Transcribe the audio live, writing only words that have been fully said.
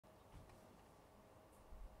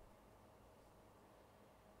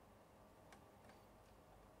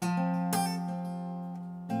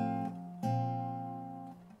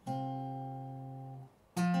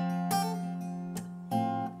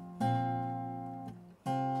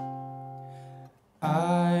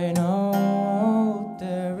I know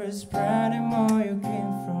there is plenty more you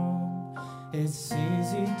came from. It's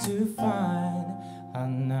easy to find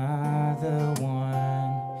another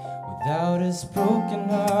one. Without this broken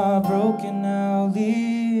heart, broken, I'll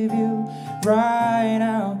leave you right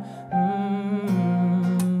now.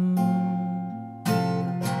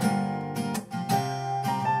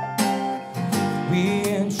 We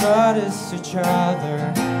introduced each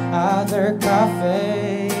other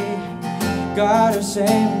cafe. Got her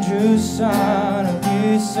same juice on a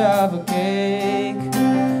piece of a cake.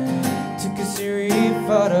 Took a serious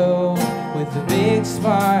photo with a big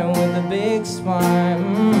smile, with a big smile.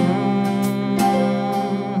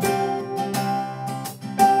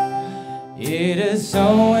 It has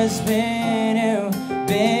always been you,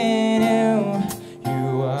 been you.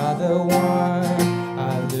 You are the one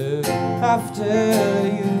I look after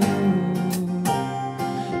you.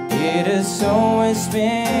 It has always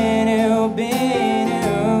been you, been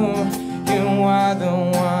you. You are the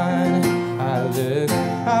one I look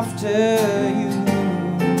after you.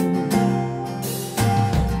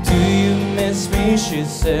 Do you miss me? She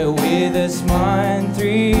said with a smile in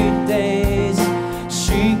 3 days.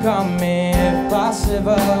 She called me if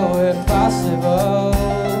possible, if possible.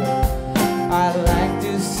 I'd like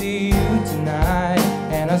to see you tonight.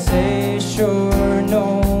 And I say sure,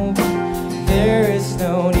 no. There is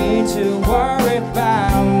no need to worry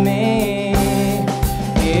about me.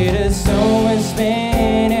 It has always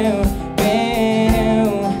been you, been you.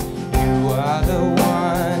 You are the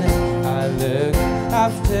one I look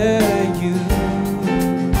after you.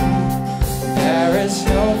 There is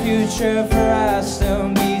no future for us,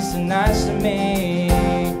 don't be so nice to me.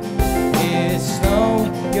 It's no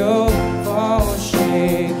your fault,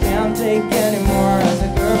 she can't take anymore as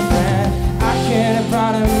a girlfriend. I can't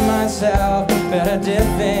proud of myself, but I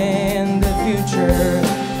defend the future.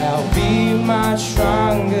 I'll be much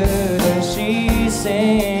stronger than she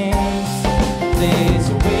sings. Please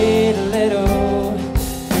wait a little.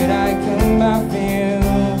 Could I come back for you?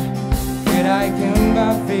 Could I come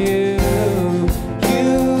back for you?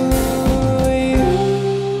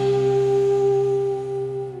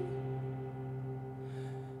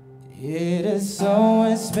 It has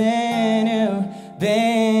always been you,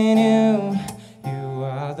 been you. You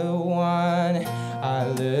are the one I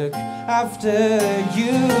look after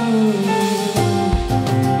you.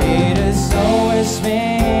 It has always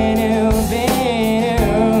been you, been you.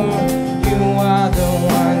 You are the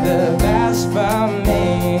one, the best for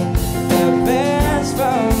me, the best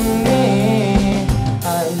for me. I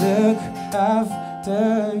look after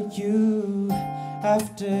you,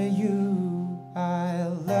 after you. I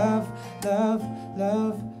love, love,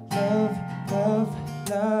 love, love, love,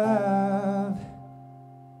 love.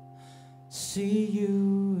 See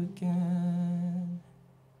you again.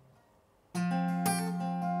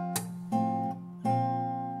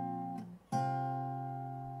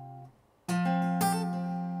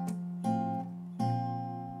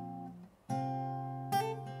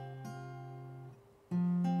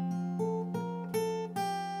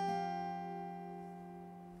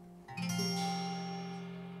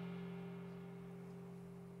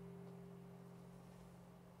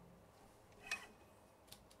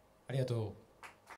ありがとう。